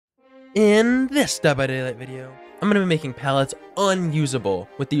In this Dead by Daylight video, I'm going to be making pallets unusable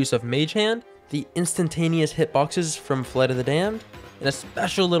with the use of Mage Hand, the instantaneous hitboxes from Flight of the Damned, and a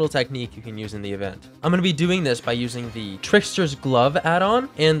special little technique you can use in the event. I'm going to be doing this by using the Trickster's Glove add-on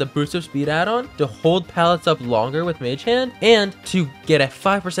and the Boost of Speed add-on to hold pallets up longer with Mage Hand and to get a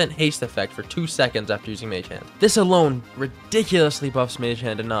 5% haste effect for 2 seconds after using Mage Hand. This alone ridiculously buffs Mage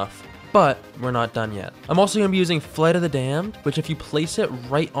Hand enough. But we're not done yet. I'm also going to be using Flight of the Damned, which if you place it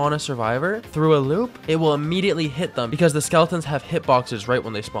right on a survivor through a loop, it will immediately hit them because the skeletons have hitboxes right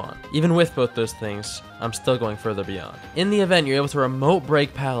when they spawn. Even with both those things, I'm still going further beyond. In the event, you're able to remote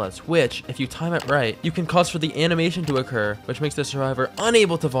break pallets, which, if you time it right, you can cause for the animation to occur, which makes the survivor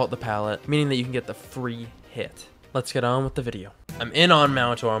unable to vault the pallet, meaning that you can get the free hit. Let's get on with the video. I'm in on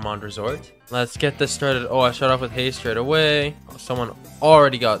Mount Ormond Resort. Let's get this started. Oh, I shut off with haste straight away. Oh, someone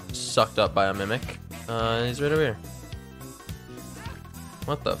already got sucked up by a mimic. He's right over here.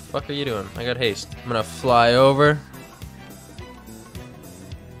 What the fuck are you doing? I got haste. I'm gonna fly over.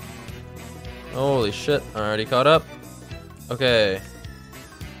 Holy shit, already caught up. Okay.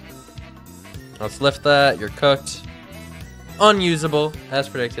 Let's lift that. You're cooked. Unusable, as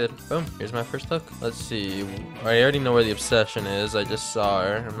predicted. Boom, here's my first hook. Let's see. I already know where the obsession is. I just saw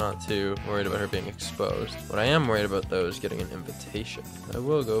her. I'm not too worried about her being exposed. What I am worried about, though, is getting an invitation. I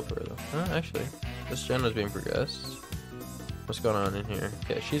will go for it, though. Actually, this gen was being progressed. What's going on in here?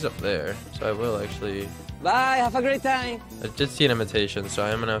 Okay, she's up there, so I will actually... Bye, have a great time. I did see an invitation, so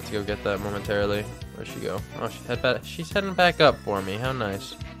I am gonna have to go get that momentarily. Where'd she go? Oh, she's heading back up for me. How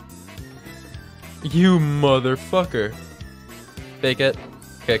nice. You motherfucker. Fake it.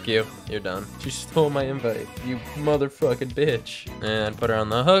 Kick you. You're done. She stole my invite. You motherfucking bitch. And put her on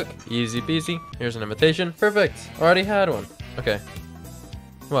the hook. Easy peasy. Here's an invitation. Perfect. Already had one. Okay.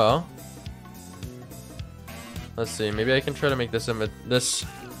 Well. Let's see. Maybe I can try to make this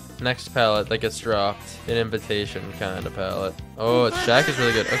next pallet that gets dropped an invitation kind of pallet. Oh, Shack is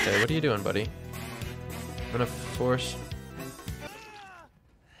really good. Okay, what are you doing, buddy? I'm gonna force...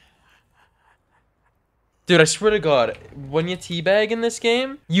 Dude, I swear to God, when you teabag in this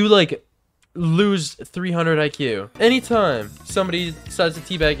game, you, like, lose 300 IQ. Anytime somebody decides to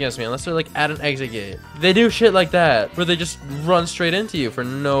teabag against me, unless they're, like, at an exit gate, they do shit like that, where they just run straight into you for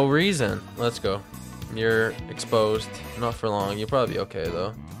no reason. Let's go. You're exposed. Not for long. You'll probably be okay,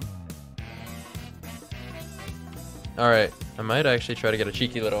 though. Alright. I might actually try to get a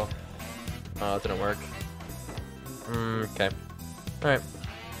cheeky little... Oh, it didn't work. Okay. Alright.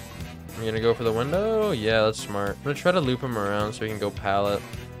 I'm gonna go for the window. Yeah, that's smart. I'm gonna try to loop him around so he can go pallet.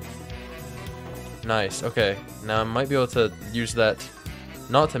 Nice. Okay. Now I might be able to use that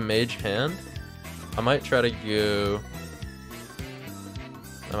not to Mage Hand. I might try to go...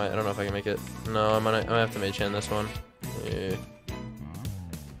 I don't know if I can make it. No, I might have to Mage Hand this one. Yeah.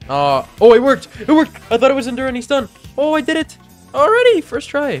 Oh, it worked! It worked! I thought it was endure any stun. Oh, I did it! Already! First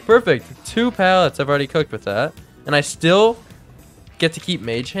try. Perfect. 2 pallets I've already cooked with that. And I still get to keep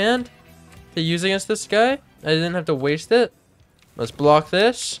Mage Hand to use against this guy. I didn't have to waste it. Let's block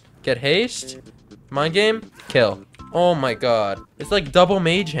this. Get haste. Mind game. Kill. Oh my god. It's like double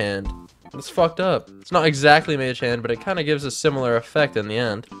Mage Hand. It's fucked up. It's not exactly Mage Hand, but it kind of gives a similar effect in the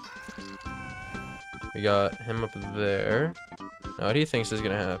end. We got him up there. Now, what do you think is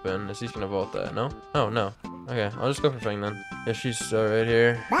going to happen? Is he going to vault that? No? Oh, no. Okay, I'll just go for Fang then. Yeah, she's right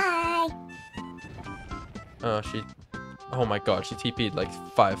here. Bye. Oh, she... Oh my god, she TP'd like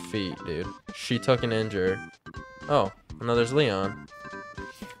 5 feet, dude. She took an injure. Oh, and now there's Leon.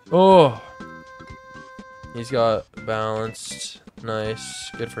 Oh! He's got balanced. Nice.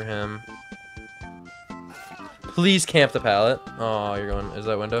 Good for him. Please camp the pallet. Oh, you're going... Is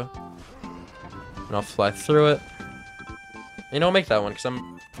that window? And I'll fly through it. You don't make that one, because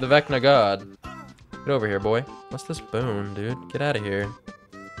I'm the Vecna god. Get over here, boy. What's this boon, dude? Get out of here.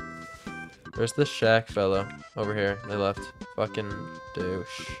 There's this Shack fellow over here. They left. Fucking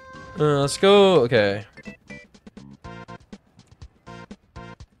douche. Let's go. Okay.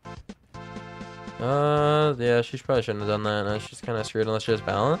 Yeah, she probably shouldn't have done that. No, she's kind of screwed unless she has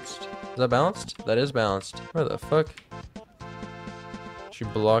balanced. Is that balanced? That is balanced. Where the fuck? She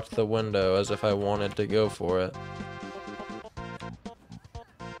blocked the window as if I wanted to go for it.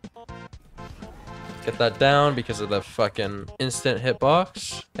 Get that down because of the fucking instant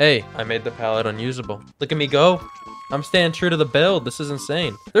hitbox. Hey, I made the pallet unusable. Look at me go. I'm staying true to the build. This is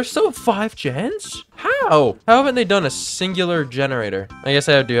insane. There's still 5 gens? How? How haven't they done a singular generator? I guess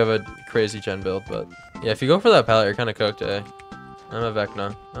I do have a crazy gen build, but... Yeah, if you go for that pallet, you're kind of cooked, eh? I'm a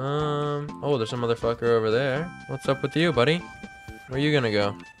Vecna. Oh, there's a motherfucker over there. What's up with you, buddy? Where are you gonna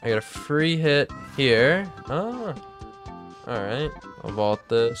go? I got a free hit here. Oh. Alright, I'll vault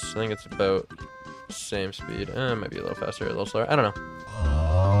this. I think it's about the same speed. Maybe a little faster, a little slower. I don't know.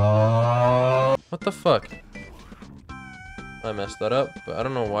 What the fuck? I messed that up, but I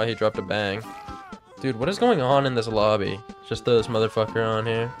don't know why he dropped a bang. Dude, what is going on in this lobby? Just this motherfucker on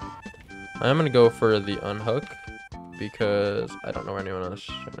here. I'm gonna go for the unhook because I don't know where anyone else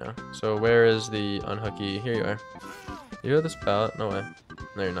is right now. So where is the unhooky? Here you are. You have this pallet? No way.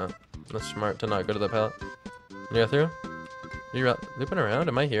 No, you're not. That's smart to not go to the pallet. You go through? You're looping around?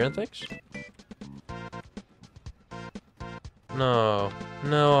 Am I hearing things? No.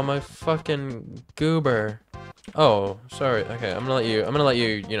 No, I'm a fucking goober. Oh, sorry. Okay, I'm gonna let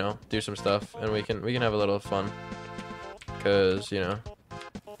you, you know, do some stuff and we can have a little fun. Cause, you know.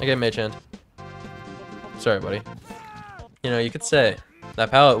 Okay, Mage Hand. Sorry, buddy. You know, you could say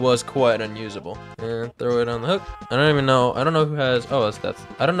that pallet was quite unusable. And throw it on the hook. I don't even know. I don't know who has. Oh, that's death.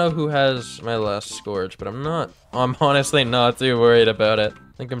 I don't know who has my last scourge, but I'm honestly not too worried about it.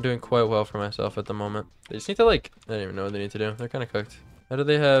 I think I'm doing quite well for myself at the moment. They just need to, like, I don't even know what they need to do. They're kind of cooked. How do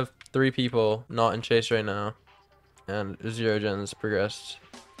they have 3 people not in chase right now? And 0 gens progressed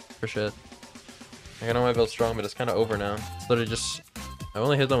for shit. Like, I know I built strong, but it's kind of over now. It's literally just. I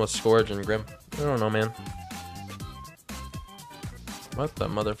only hit them with Scourge and Grim. I don't know, man. What the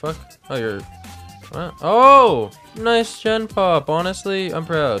motherfuck? Oh, you're... What? Oh! Nice gen pop. Honestly, I'm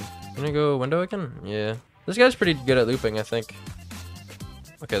proud. Gonna go window again? Yeah. This guy's pretty good at looping, I think.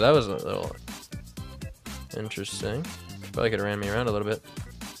 Okay, that was a little... interesting. Felt like it ran me around a little bit.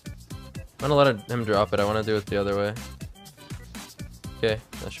 I'm gonna let him drop it. I want to do it the other way. Okay,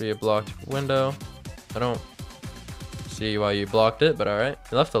 that should be a blocked window. I don't see why you blocked it, but alright.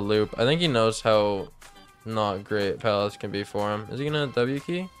 He left a loop. I think he knows how not great pallets can be for him. Is he gonna W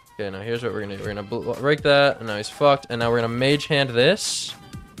key? Okay, now here's what we're gonna do. We're gonna break that, and now he's fucked. And now we're gonna Mage Hand this.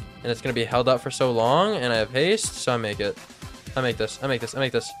 And it's gonna be held up for so long, and I have haste, so I make it. I make this. I make this. I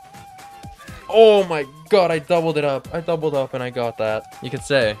make this. Oh my god, I doubled it up. I doubled up and I got that. You could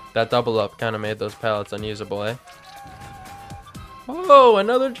say that double up kind of made those pallets unusable, eh? Oh,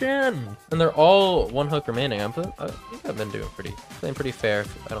 another gen! And they're all 1 hook remaining. I think I've been playing pretty fair,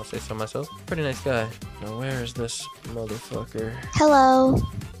 if I don't say so myself. Pretty nice guy. Now where is this motherfucker? Hello.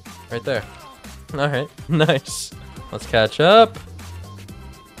 Right there. Alright, nice. Let's catch up.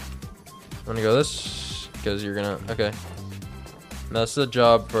 I'm gonna go this, because you're gonna, okay. That's the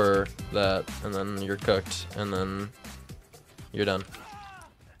job for that, and then you're cooked, and then you're done.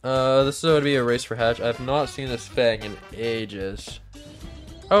 This would be a race for hatch. I have not seen this Fang in ages.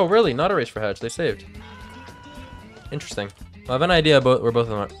 Oh, really? Not a race for hatch. They saved. Interesting. Well, I have an idea about where both of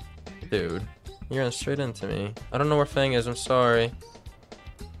them are. Dude, you're going straight into me. I don't know where Fang is. I'm sorry.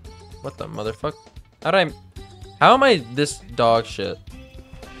 What the motherfuck? How am I this dog shit?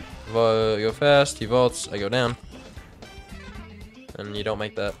 Go fast. He vaults. I go down. And you don't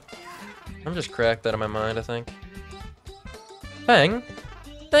make that. I'm just cracked out of my mind, I think. Fang?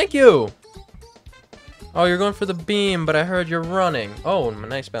 Thank you! Oh, you're going for the beam, but I heard you're running. Oh,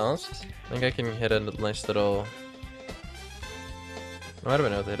 nice balance. I think I can hit a nice little... I might have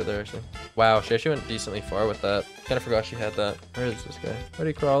been able to hit it there, actually. Wow, she actually went decently far with that. Kind of forgot she had that. Where is this guy? Where'd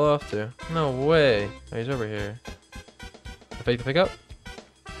he crawl off to? No way. Oh, he's over here. I fake the pick up?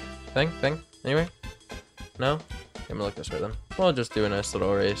 Fang? Fang? Anyway? No? I'm gonna look this way then. We'll just do a nice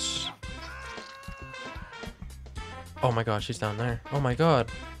little race. Oh my god, she's down there. Oh my god.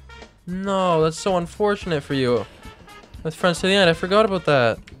 No, that's so unfortunate for you. With friends to the end, I forgot about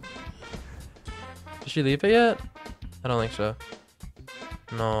that. Did she leave it yet? I don't think so.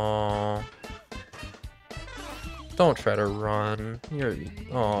 No. Don't try to run. You're...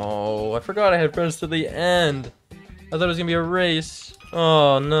 Oh, I forgot I had friends to the end. I thought it was gonna be a race.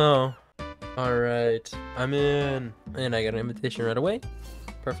 Oh no. Alright, I'm in. And I got an invitation right away.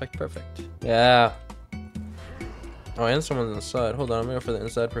 Perfect, perfect. Yeah. Oh, and someone's inside. Hold on, I'm gonna go for the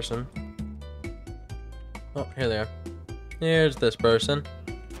inside person. Oh, here they are. Here's this person.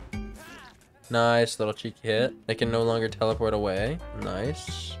 Nice little cheeky hit. They can no longer teleport away.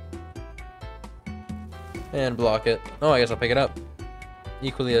 Nice. And block it. Oh, I guess I'll pick it up.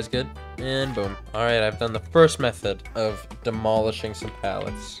 Equally as good. And boom. Alright, I've done the first method of demolishing some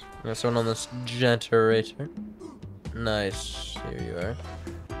pallets. There's one on this generator. Nice. Here you are.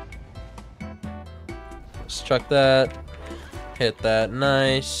 Let's chuck that. Hit that.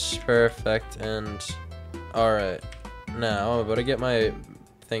 Nice. Perfect. And alright. Now I'm about to get my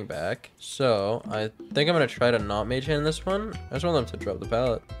thing back. So I think I'm gonna try to not Mage Hand this one. I just want them to drop the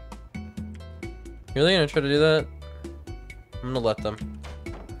pallet. You really gonna try to do that? I'm gonna let them.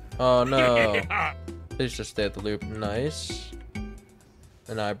 Oh no. Please just stay at the loop. Nice.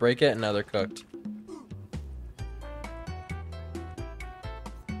 And now I break it, and now they're cooked.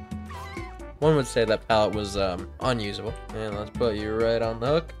 One would say that pallet was unusable. And let's put you right on the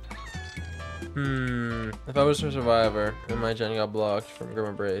hook. If I was a survivor and my gen got blocked from Grim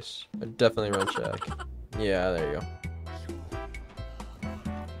Embrace, I'd definitely run check. Yeah, there you go.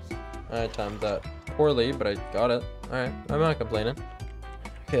 I timed that poorly, but I got it. Alright, I'm not complaining.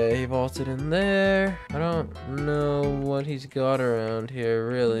 Okay, he vaulted in there. I don't know what he's got around here,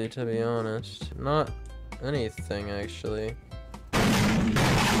 really, to be honest. Not anything, actually.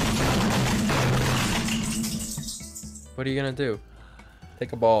 What are you gonna do?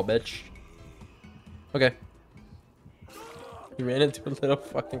 Take a ball, bitch. Okay. He ran into a little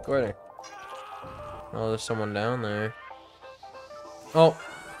fucking corner. Oh, there's someone down there. Oh,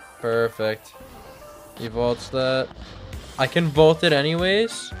 perfect. He vaults that. I can vault it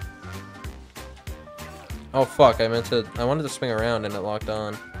anyways. Oh fuck, I wanted to swing around and it locked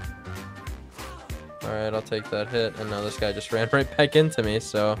on. Alright, I'll take that hit. And now this guy just ran right back into me,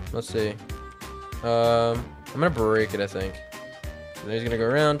 so let's see. I'm gonna break it, I think. Then he's gonna go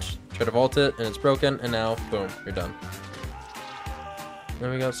around, try to vault it, and it's broken, and now, boom, you're done.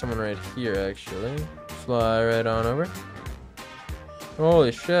 Then we got someone right here, actually. Fly right on over.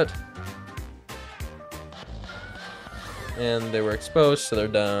 Holy shit. And they were exposed, so they're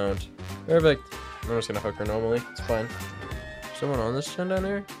downed. Perfect. I'm just gonna hook her normally. It's fine. Someone on this gen down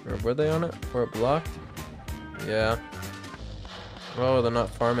here? Or were they on it? Or it blocked? Yeah. Oh, they're not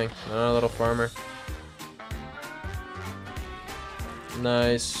farming. They're not a little farmer.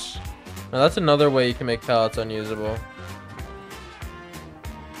 Nice. Now that's another way you can make pallets unusable.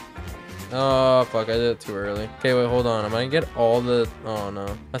 Oh, fuck, I did it too early. Okay, wait, hold on. Am I gonna get all the... Oh, no.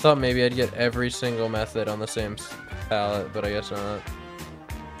 I thought maybe I'd get every single method on the same pallet, but I guess not.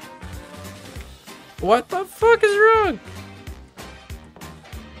 What the fuck is wrong?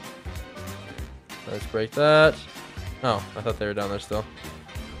 Let's break that. Oh, I thought they were down there still.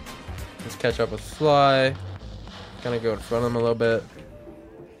 Let's catch up with Fly. Kind of go in front of them a little bit.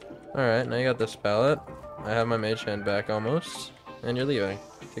 Alright, now you got this pallet. I have my Mage Hand back almost. And you're leaving.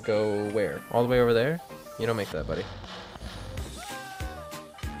 To go where? All the way over there? You don't make that, buddy.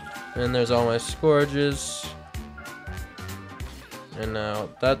 And there's all my Scourges. And now,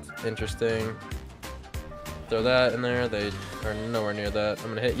 that's interesting. Throw that in there. They are nowhere near that. I'm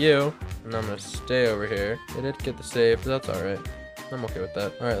gonna hit you. And I'm gonna stay over here. They did get the save, but that's alright. I'm okay with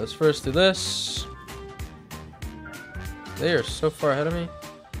that. Alright, let's first do this. They are so far ahead of me.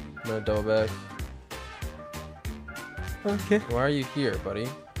 I'm gonna double back. Okay. Why are you here, buddy?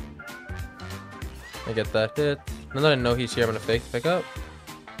 I get that hit. Now that I know he's here, I'm gonna fake the pickup.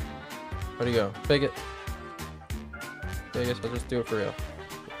 Where'd he go? Fake it. Okay, I guess I'll just do it for real.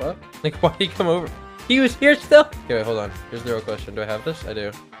 What? Like, why did he come over? He was here still? Okay, wait, hold on. Here's the real question. Do I have this? I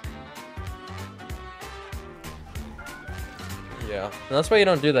do. Yeah. And that's why you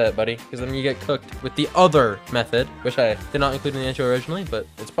don't do that, buddy. Because then you get cooked with the other method, which I did not include in the intro originally, but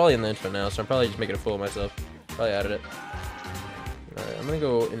it's probably in the intro now, so I'm probably just making a fool of myself. Probably added it. Alright, I'm gonna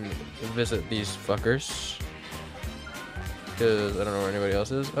go and visit these fuckers. Because I don't know where anybody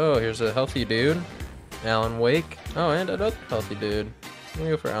else is. Oh, here's a healthy dude. Alan Wake. Oh, and another healthy dude. I'm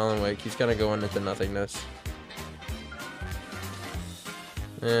gonna go for Alan Wake. He's kind of going into nothingness.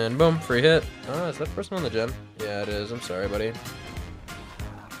 And boom, free hit. Oh, is that person on the gen? Yeah, it is. I'm sorry, buddy.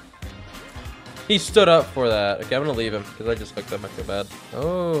 He stood up for that. Okay, I'm gonna leave him because I just hooked him. I feel bad.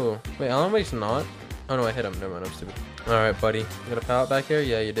 Oh, wait, Alan Wake's not. Oh no, I hit him. Never mind, I'm stupid. All right, buddy. You got a pallet back here?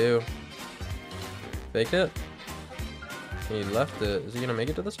 Yeah, you do. Fake it. He left it. Is he gonna make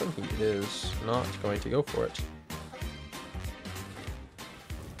it to this one? He is not going to go for it.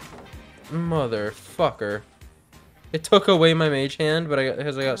 Motherfucker. It took away my Mage Hand, but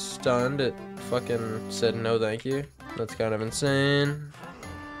because I got stunned, it fucking said no thank you. That's kind of insane.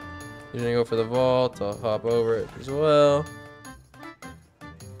 You're gonna go for the vault. I'll hop over it as well.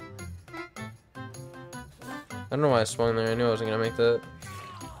 I don't know why I swung there. I knew I wasn't gonna make that.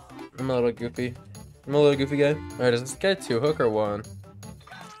 I'm a little goofy. I'm a little goofy guy. Alright, is this guy 2 hook or 1?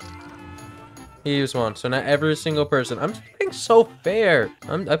 He used 1. So now every single person. I'm just being so fair.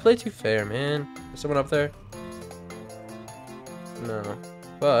 I play too fair, man. Is someone up there? No.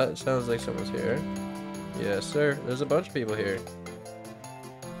 But it sounds like someone's here. Yes, sir. There's a bunch of people here.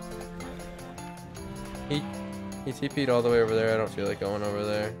 He TP'd all the way over there. I don't feel like going over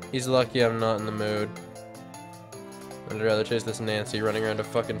there. He's lucky I'm not in the mood. I'd rather chase this Nancy running around a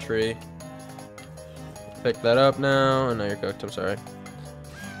fucking tree. Pick that up now, and now you're cooked. I'm sorry.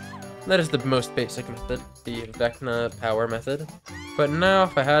 That is the most basic method, the Vecna power method. But now,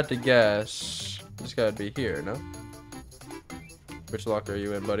 if I had to guess, this guy would be here, no? Which locker are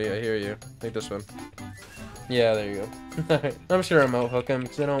you in, buddy? I hear you. I think this one. Yeah, there you go. Alright, I'm sure I'm out hook him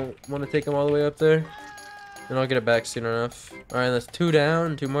because I don't want to take him all the way up there. And I'll get it back soon enough. Alright, that's 2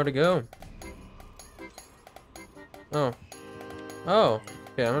 down, 2 more to go. Oh. Oh.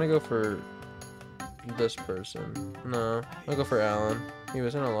 Okay, I'm gonna go for this person. No, I'll go for Alan. He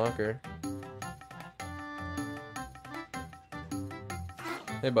was in a locker.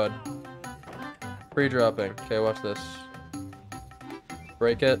 Hey, bud. Pre-dropping. Okay, watch this.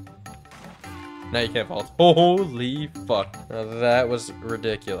 Break it. Now you can't vault. Holy fuck. Now that was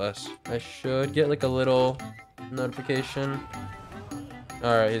ridiculous. I should get like a little notification.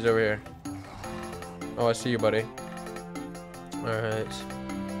 Alright, he's over here. Oh, I see you, buddy. Alright.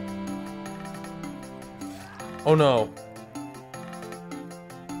 Oh no.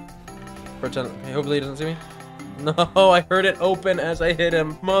 Pretend. Hey, hopefully he doesn't see me. No, I heard it open as I hit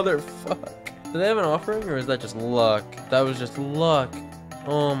him. Motherfuck. Do they have an offering or is that just luck? That was just luck.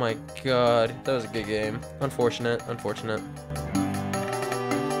 Oh my god. That was a good game. Unfortunate. Unfortunate.